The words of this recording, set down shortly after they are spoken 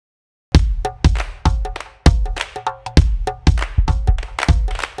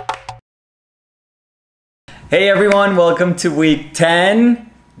Hey everyone, welcome to week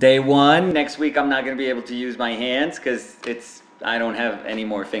 10, day 1. Next week I'm not going to be able to use my hands because I don't have any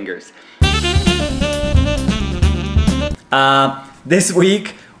more fingers. This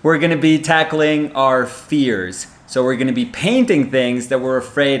week we're going to be tackling our fears. So we're going to be painting things that we're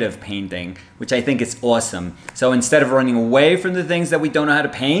afraid of painting, which I think is awesome. So instead of running away from the things that we don't know how to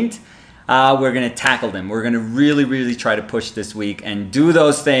paint, we're going to tackle them. We're going to really try to push this week and do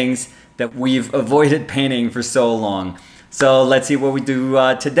those things that we've avoided painting for so long. So let's see what we do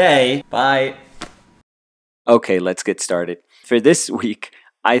today. Bye. Okay, let's get started. For this week,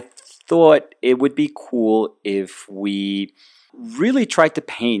 I thought it would be cool if we really tried to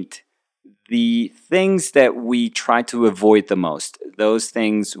paint the things that we try to avoid the most. Those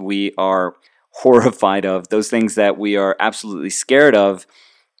things we are horrified of, those things that we are absolutely scared of.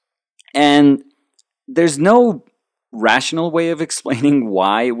 And there's no rational way of explaining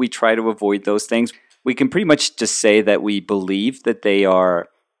why we try to avoid those things. We can pretty much just say that we believe that they are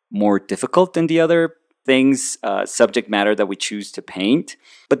more difficult than the other things, subject matter that we choose to paint.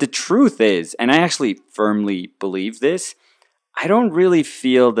 But the truth is, and I actually firmly believe this, I don't really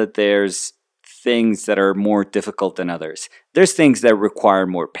feel that there's things that are more difficult than others. There's things that require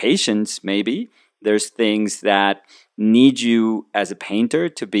more patience, maybe. There's things that need you as a painter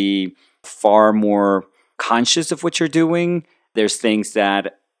to be far more conscious of what you're doing. There's things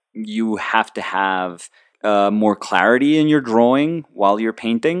that you have to have more clarity in your drawing while you're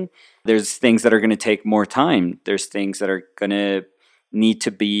painting. There's things that are going to take more time. There's things that are going to need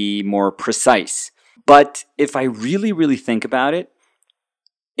to be more precise. But if I really think about it,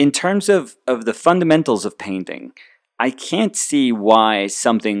 in terms of the fundamentals of painting, I can't see why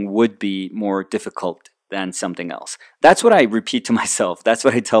something would be more difficult than something else. That's what I repeat to myself. That's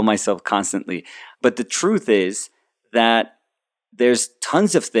what I tell myself constantly. But the truth is that there's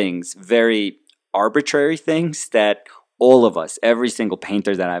tons of things, very arbitrary things that all of us, every single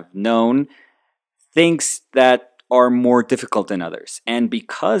painter that I've known, thinks that are more difficult than others. And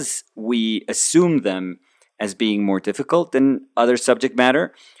because we assume them as being more difficult than other subject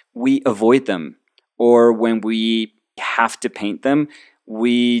matter, we avoid them. Or when we have to paint them,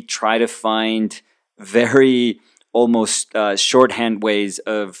 we try to find very almost shorthand ways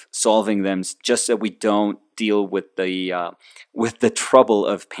of solving them just so we don't deal with the trouble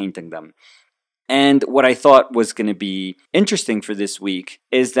of painting them. And what I thought was going to be interesting for this week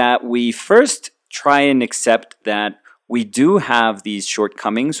is that we first try and accept that we do have these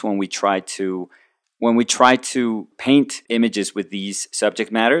shortcomings when we try to paint images with these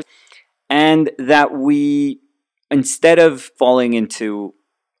subject matters, and that we, instead of falling into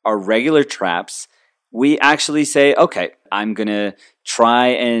our regular traps, we actually say, okay, I'm going to try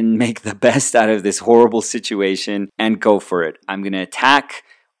and make the best out of this horrible situation and go for it. I'm going to attack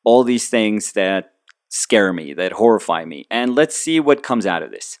all these things that scare me, that horrify me, and let's see what comes out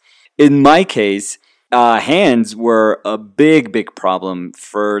of this. In my case, hands were a big problem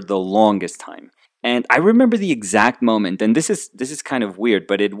for the longest time. And I remember the exact moment, and this is kind of weird,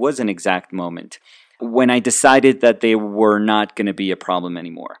 but it was an exact moment, when I decided that they were not going to be a problem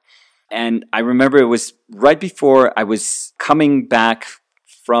anymore. And I remember it was right before I was coming back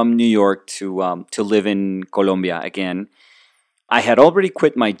from New York to live in Colombia again. I had already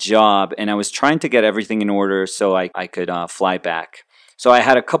quit my job, and I was trying to get everything in order so I could fly back. So I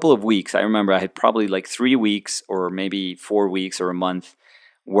had a couple of weeks. I remember I had probably like 3 weeks or maybe 4 weeks or a month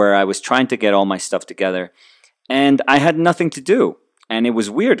where I was trying to get all my stuff together. And I had nothing to do. And it was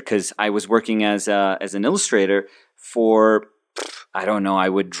weird because I was working as an illustrator for, I don't know, I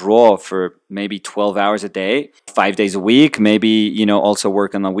would draw for maybe 12 hours a day, 5 days a week, maybe, also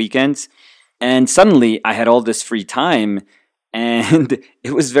work on the weekends. And suddenly I had all this free time, and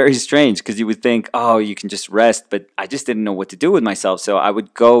it was very strange because you would think, oh, you can just rest, but I just didn't know what to do with myself. So I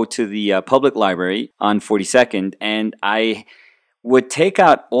would go to the public library on 42nd, and I would take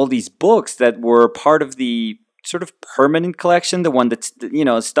out all these books that were part of the sort of permanent collection, the one that's,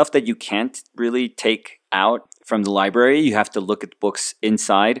 stuff that you can't really take out from the library. You have to look at books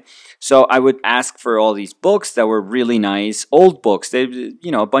inside. So I would ask for all these books that were really nice, old books, they,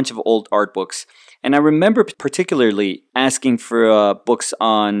 a bunch of old art books. And I remember particularly asking for books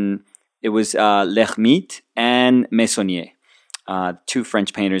on, it was L'Hermite and Meissonier, two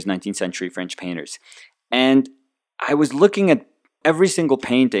French painters, 19th century French painters. And I was looking at every single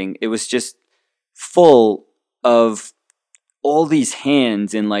painting. It was just full of all these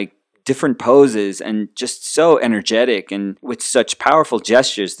hands in like different poses and just so energetic and with such powerful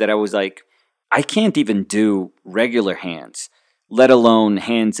gestures that I was like, I can't even do regular hands, let alone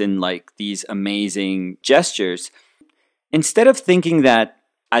hands in like these amazing gestures. Instead of thinking that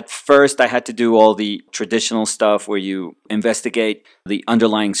At first, I had to do all the traditional stuff where you investigate the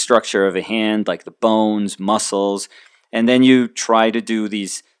underlying structure of a hand, like the bones, muscles, and then you try to do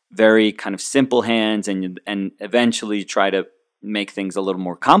these very kind of simple hands and eventually try to make things a little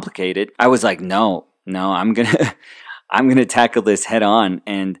more complicated. I was like, no, I'm gonna tackle this head on.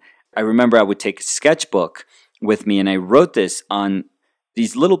 And I remember I would take a sketchbook with me and I wrote this on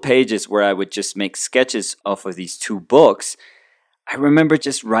these little pages where I would just make sketches off of these 2 books. I remember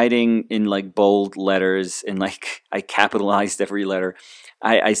just writing in like bold letters and like I capitalized every letter.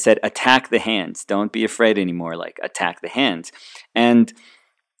 I said, attack the hands. Don't be afraid anymore. Like attack the hands. And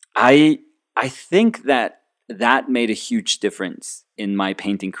I think that made a huge difference in my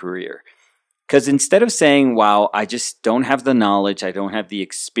painting career. Because instead of saying, wow, I just don't have the knowledge, I don't have the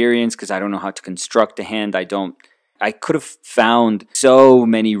experience because I don't know how to construct a hand, I could have found so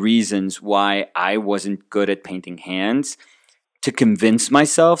many reasons why I wasn't good at painting hands to convince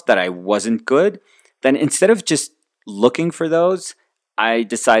myself that I wasn't good. Then instead of just looking for those, I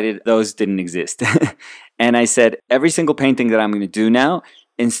decided those didn't exist. And I said, every single painting that I'm going to do now,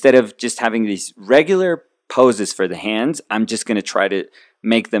 instead of just having these regular poses for the hands, I'm just going to try to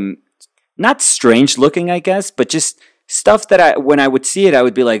make them not strange looking, I guess, but just stuff that when I would see it, I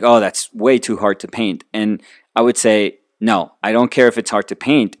would be like, oh, that's way too hard to paint. And I would say, no, I don't care if it's hard to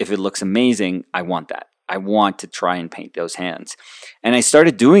paint. If it looks amazing, I want that. I want to try and paint those hands. And I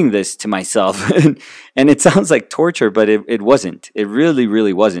started doing this to myself. And it sounds like torture, but it wasn't. It really,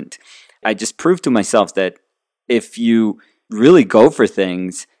 really wasn't. I just proved to myself that if you really go for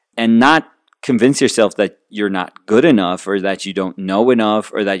things and not convince yourself that you're not good enough or that you don't know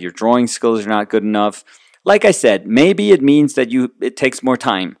enough or that your drawing skills are not good enough, like I said, maybe it means that it takes more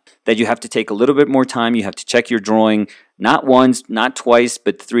time, that you have to take a little bit more time. You have to check your drawing, not once, not twice,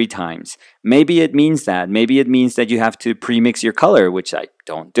 but 3 times. Maybe it means that. Maybe it means that you have to pre-mix your color, which I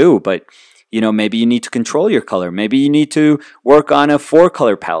don't do, but maybe you need to control your color. Maybe you need to work on a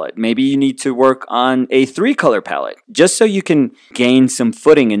 4-color palette. Maybe you need to work on a 3-color palette, just so you can gain some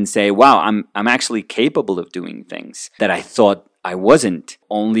footing and say, wow, I'm actually capable of doing things that I thought I wasn't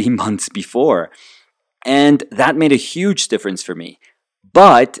only months before. And that made a huge difference for me.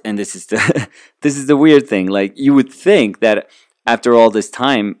 But, and this is the weird thing, like you would think that after all this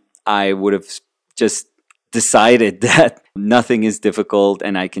time, I would have just decided that nothing is difficult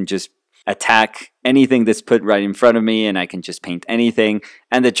and I can just attack anything that's put right in front of me and I can just paint anything.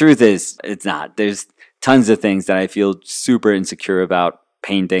 And the truth is, it's not. There's tons of things that I feel super insecure about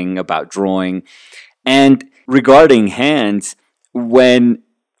painting, about drawing. And regarding hands, when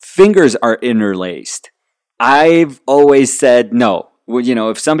fingers are interlaced, I've always said no. Well,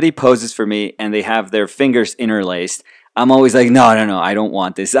 if somebody poses for me and they have their fingers interlaced, I'm always like, no, I don't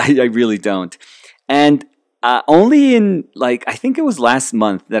want this. I really don't. And only in I think it was last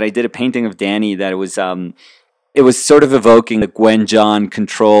month that I did a painting of Danny that it was sort of evoking the Gwen John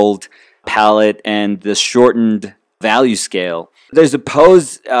controlled palette and the shortened value scale. There's a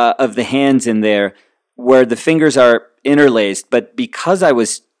pose of the hands in there where the fingers are interlaced, but because I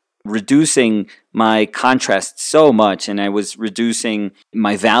was reducing my contrast so much and I was reducing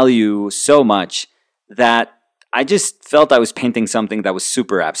my value so much that I just felt I was painting something that was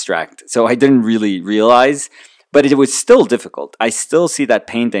super abstract. So I didn't really realize, but it was still difficult. I still see that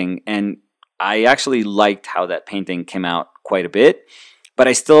painting and I actually liked how that painting came out quite a bit, but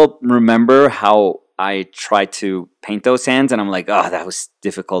I still remember how I tried to paint those hands and I'm like, oh, that was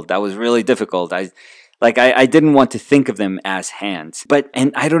difficult. That was really difficult. I didn't want to think of them as hands.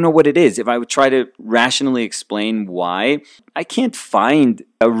 And I don't know what it is. If I would try to rationally explain why, I can't find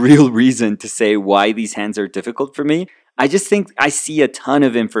a real reason to say why these hands are difficult for me. I just think I see a ton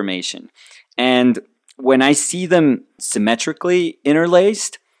of information. And when I see them symmetrically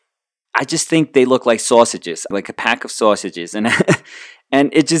interlaced, I just think they look like sausages, like a pack of sausages. And and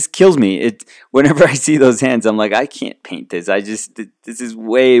it just kills me. Whenever I see those hands, I'm like, I can't paint this. This is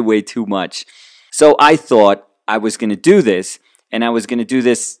way, way too much. So I thought I was going to do this, and I was going to do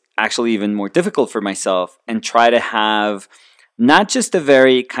this actually even more difficult for myself and try to have not just a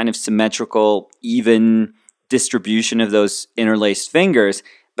very kind of symmetrical, even distribution of those interlaced fingers,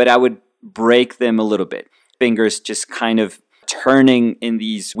 but I would break them a little bit. Fingers just kind of turning in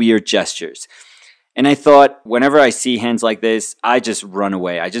these weird gestures. And I thought, whenever I see hands like this, I just run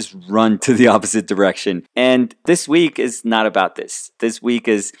away. I just run to the opposite direction. And this week is not about this. This week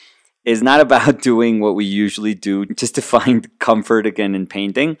is not about doing what we usually do just to find comfort again in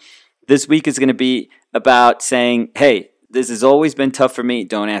painting. This week is going to be about saying, hey, this has always been tough for me.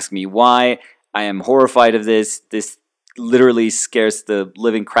 Don't ask me why. I am horrified of this. This literally scares the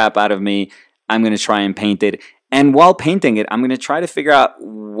living crap out of me. I'm going to try and paint it. And while painting it, I'm going to try to figure out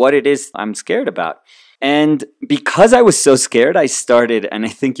what it is I'm scared about. And because I was so scared, I started, and I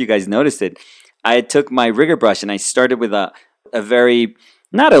think you guys noticed it, I took my rigger brush and I started with a very,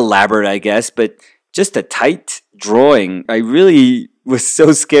 not elaborate, I guess, but just a tight drawing. I really was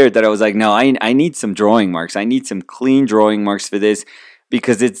so scared that I was like, no, I need some drawing marks. I need some clean drawing marks for this,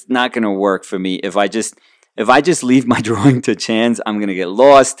 because it's not going to work for me. If I just leave my drawing to chance, I'm going to get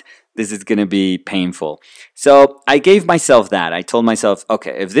lost. This is going to be painful. So I gave myself that. I told myself,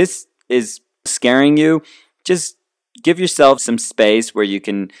 okay, if this is scaring you, just give yourself some space where you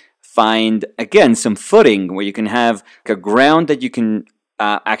can find, again, some footing, where you can have a ground that you can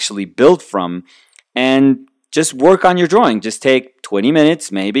actually build from, and just work on your drawing. Just take 20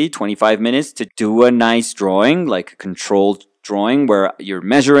 minutes, maybe 25 minutes to do a nice drawing, like a controlled drawing where you're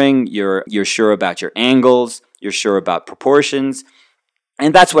measuring, you're sure about your angles, you're sure about proportions.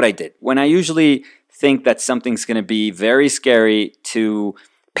 And that's what I did. When I usually think that something's going to be very scary to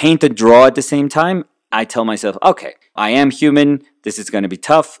paint and draw at the same time, I tell myself, okay, I am human. This is going to be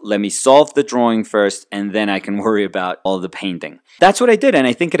tough. Let me solve the drawing first, and then I can worry about all the painting. That's what I did, and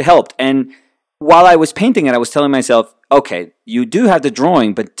I think it helped. And while I was painting it, I was telling myself, okay, you do have the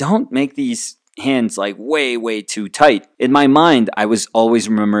drawing, but don't make these hands like way too tight. In my mind, I was always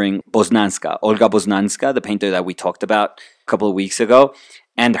remembering Boznanska, Olga Boznanska, the painter that we talked about a couple of weeks ago.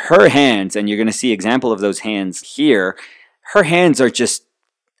 And her hands, and you're going to see example of those hands here, her hands are just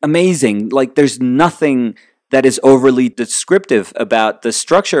amazing. Like, there's nothing that is overly descriptive about the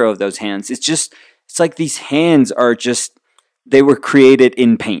structure of those hands. It's like these hands are just, they were created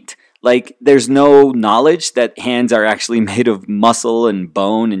in paint. Like, there's no knowledge that hands are actually made of muscle and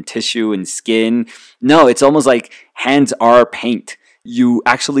bone and tissue and skin. No, it's almost like hands are paint. You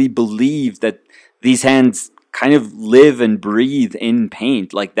actually believe that these hands kind of live and breathe in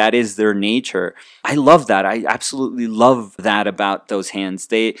paint. Like, that is their nature. I love that. I absolutely love that about those hands.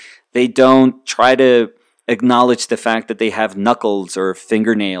 They don't try to acknowledge the fact that they have knuckles or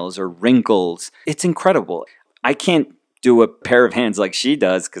fingernails or wrinkles. It's incredible. I can't do a pair of hands like she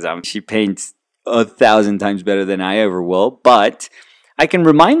does, because she paints 1,000 times better than I ever will, but I can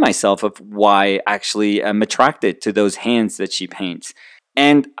remind myself of why actually I'm attracted to those hands that she paints.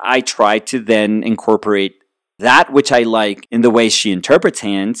 And I try to then incorporate that which I like in the way she interprets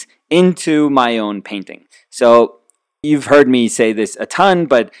hands into my own painting. So you've heard me say this a ton,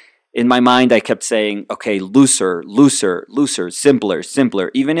 but in my mind, I kept saying, okay, looser, looser, looser, simpler,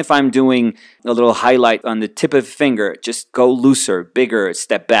 simpler. Even if I'm doing a little highlight on the tip of the finger, just go looser, bigger,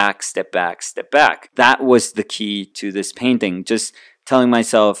 step back, step back, step back. That was the key to this painting. Just telling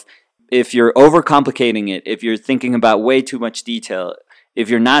myself, if you're overcomplicating it, if you're thinking about way too much detail, if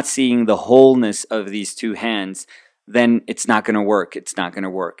you're not seeing the wholeness of these two hands, then it's not going to work. It's not going to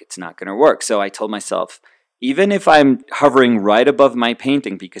work. It's not going to work. So I told myself, even if I'm hovering right above my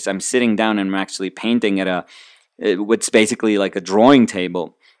painting, because I'm sitting down and I'm actually painting at what's basically like a drawing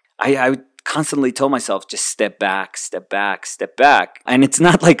table, I constantly told myself, just step back, step back, step back. And it's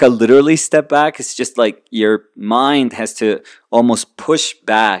not like a literally step back. It's just like your mind has to almost push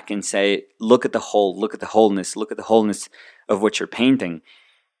back and say, look at the whole, look at the wholeness, look at the wholeness of what you're painting.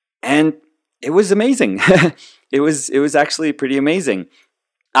 And it was amazing. It was actually pretty amazing.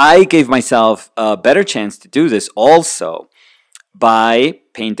 I gave myself a better chance to do this also by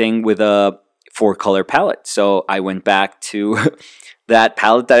painting with a 4-color palette. So I went back to that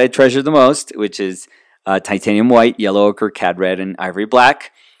palette that I treasure the most, which is titanium white, yellow ochre, cad red, and ivory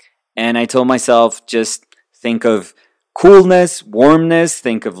black. And I told myself, just think of coolness, warmness,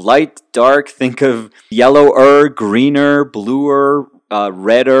 think of light, dark, think of yellower, greener, bluer,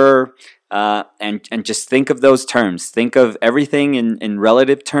 redder, and just think of those terms. Think of everything in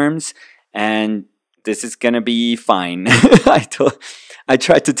relative terms, and this is going to be fine. I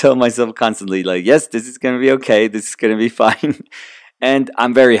tried to tell myself constantly, like, yes, this is going to be okay. This is going to be fine. And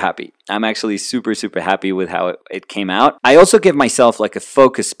I'm very happy. I'm actually super, super happy with how it came out. I also give myself like a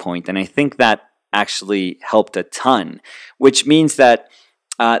focus point, and I think that actually helped a ton, which means that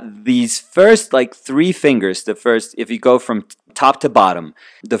these first like 3 fingers, if you go from top to bottom,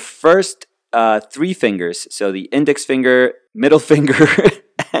 the first 3 fingers, so the index finger, middle finger,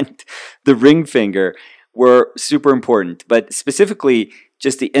 and the ring finger, were super important, but specifically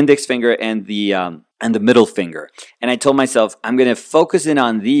just the index finger and the middle finger. And I told myself, I'm going to focus in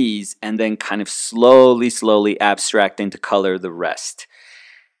on these and then kind of slowly abstract into color the rest.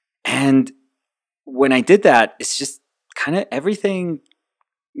 And when I did that, it's just kind of everything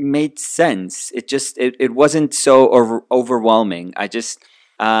made sense. It wasn't so overwhelming.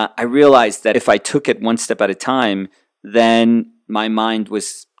 I realized that if I took it one step at a time, then my mind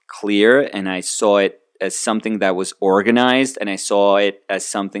was clear and I saw it as something that was organized, and I saw it as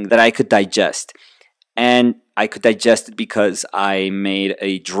something that I could digest. And I could digest it because I made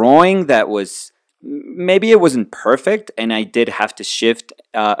a drawing that was, maybe it wasn't perfect, and I did have to shift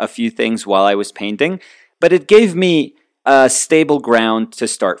a few things while I was painting, but it gave me a stable ground to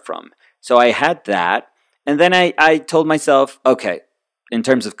start from. So I had that, and then I told myself, okay, in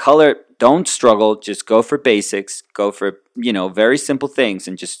terms of color, don't struggle, just go for basics, go for, very simple things,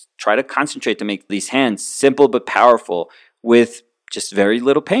 and just try to concentrate to make these hands simple but powerful with just very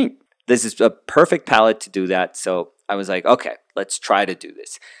little paint. This is a perfect palette to do that. So I was like, okay, let's try to do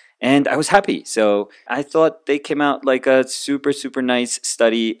this. And I was happy. So I thought they came out like a super, super nice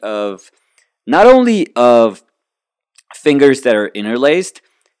study of not only of fingers that are interlaced.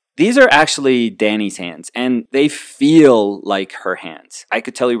 These are actually Danny's hands, and they feel like her hands. I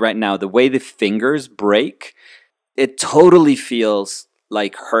could tell you right now, the way the fingers break, it totally feels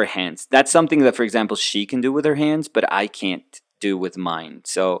like her hands. That's something that, for example, she can do with her hands, but I can't do with mine.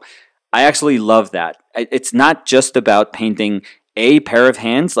 So I actually love that. It's not just about painting a pair of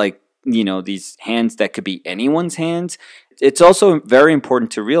hands, like, these hands that could be anyone's hands. It's also very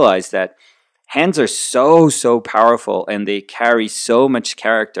important to realize that hands are so, so powerful, and they carry so much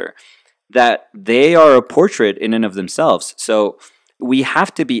character that they are a portrait in and of themselves. So we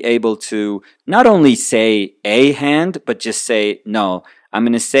have to be able to not only say a hand, but just say, no, I'm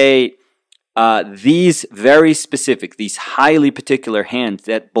going to say these very specific, these highly particular hands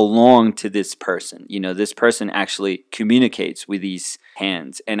that belong to this person. This person actually communicates with these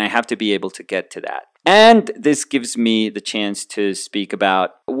hands, and I have to be able to get to that. And this gives me the chance to speak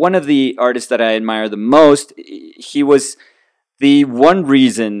about one of the artists that I admire the most. He was the one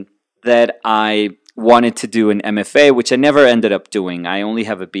reason that I wanted to do an MFA, which I never ended up doing. I only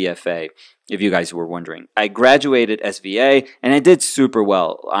have a BFA, if you guys were wondering. I graduated SVA, and I did super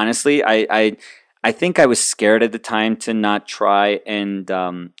well. Honestly, I think I was scared at the time to not try and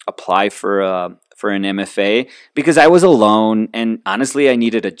apply for an MFA because I was alone, and honestly, I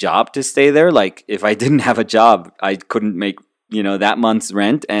needed a job to stay there. Like, if I didn't have a job, I couldn't make, that month's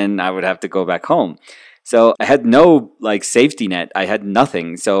rent, and I would have to go back home. So I had no safety net. I had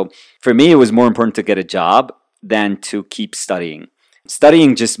nothing. So for me, it was more important to get a job than to keep studying.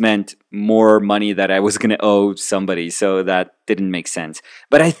 Studying just meant more money that I was going to owe somebody. So that didn't make sense.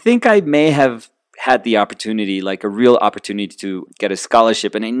 But I think I may have had the opportunity, a real opportunity to get a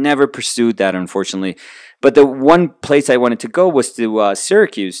scholarship, and I never pursued that, unfortunately. But the one place I wanted to go was to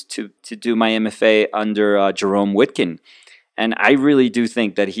Syracuse to do my MFA under Jerome Whitkin. And I really do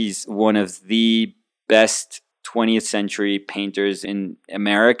think that he's one of the best 20th century painters in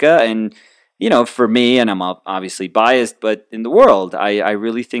America. And, for me, and I'm obviously biased, but in the world, I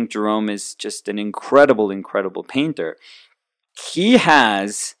really think Jerome is just an incredible, incredible painter. He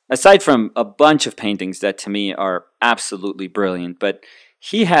has, aside from a bunch of paintings that to me are absolutely brilliant, but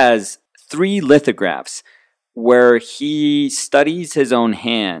he has 3 lithographs where he studies his own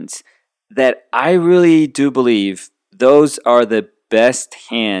hands that I really do believe those are the best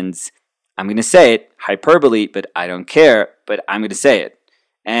hands. I'm going to say it, hyperbole, but I don't care, but I'm going to say it.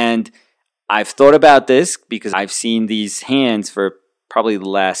 And I've thought about this because I've seen these hands for probably the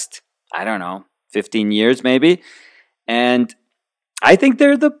last, 15 years maybe. And I think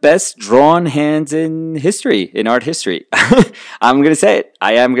they're the best drawn hands in history, in art history. I'm going to say it.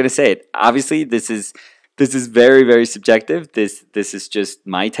 I am going to say it. Obviously, this is very, very subjective. This is just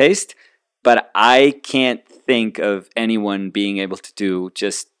my taste. But I can't think of anyone being able to do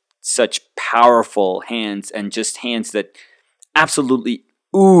just such powerful hands, and just hands that absolutely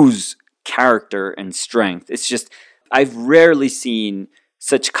ooze character and strength. It's just, I've rarely seen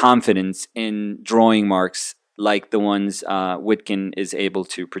such confidence in drawing marks like the ones Whitkin is able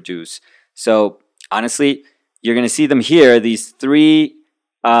to produce. So honestly, you're going to see them here. These 3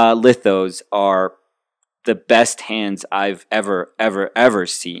 lithos are the best hands I've ever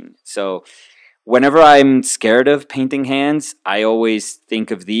seen. So whenever I'm scared of painting hands, I always think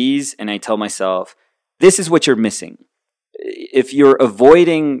of these, and I tell myself, this is what you're missing. If you're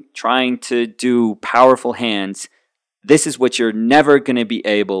avoiding trying to do powerful hands, this is what you're never going to be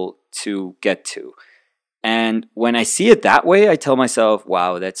able to get to. And when I see it that way, I tell myself,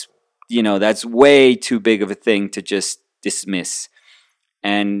 wow, that's way too big of a thing to just dismiss.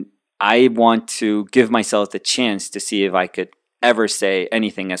 And I want to give myself the chance to see if I could ever say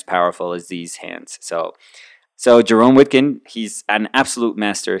anything as powerful as these hands. So Jerome Whitkin, he's an absolute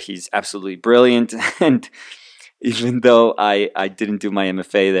master. He's absolutely brilliant. And even though I didn't do my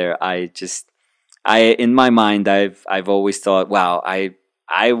MFA there, in my mind, I've always thought, wow,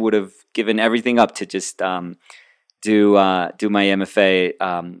 I would have given everything up to just do my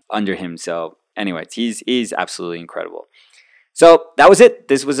MFA under him. So, anyways, he's absolutely incredible. So that was it.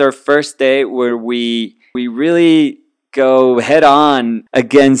 This was our first day where we really go head on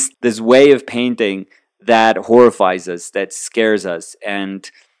against this way of painting that horrifies us, that scares us. And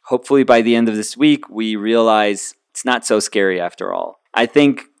hopefully by the end of this week, we realize it's not so scary after all. I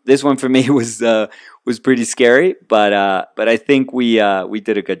think this one for me was pretty scary, but I think we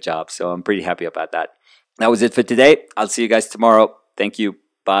did a good job. So I'm pretty happy about that. That was it for today. I'll see you guys tomorrow. Thank you.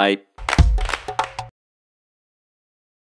 Bye.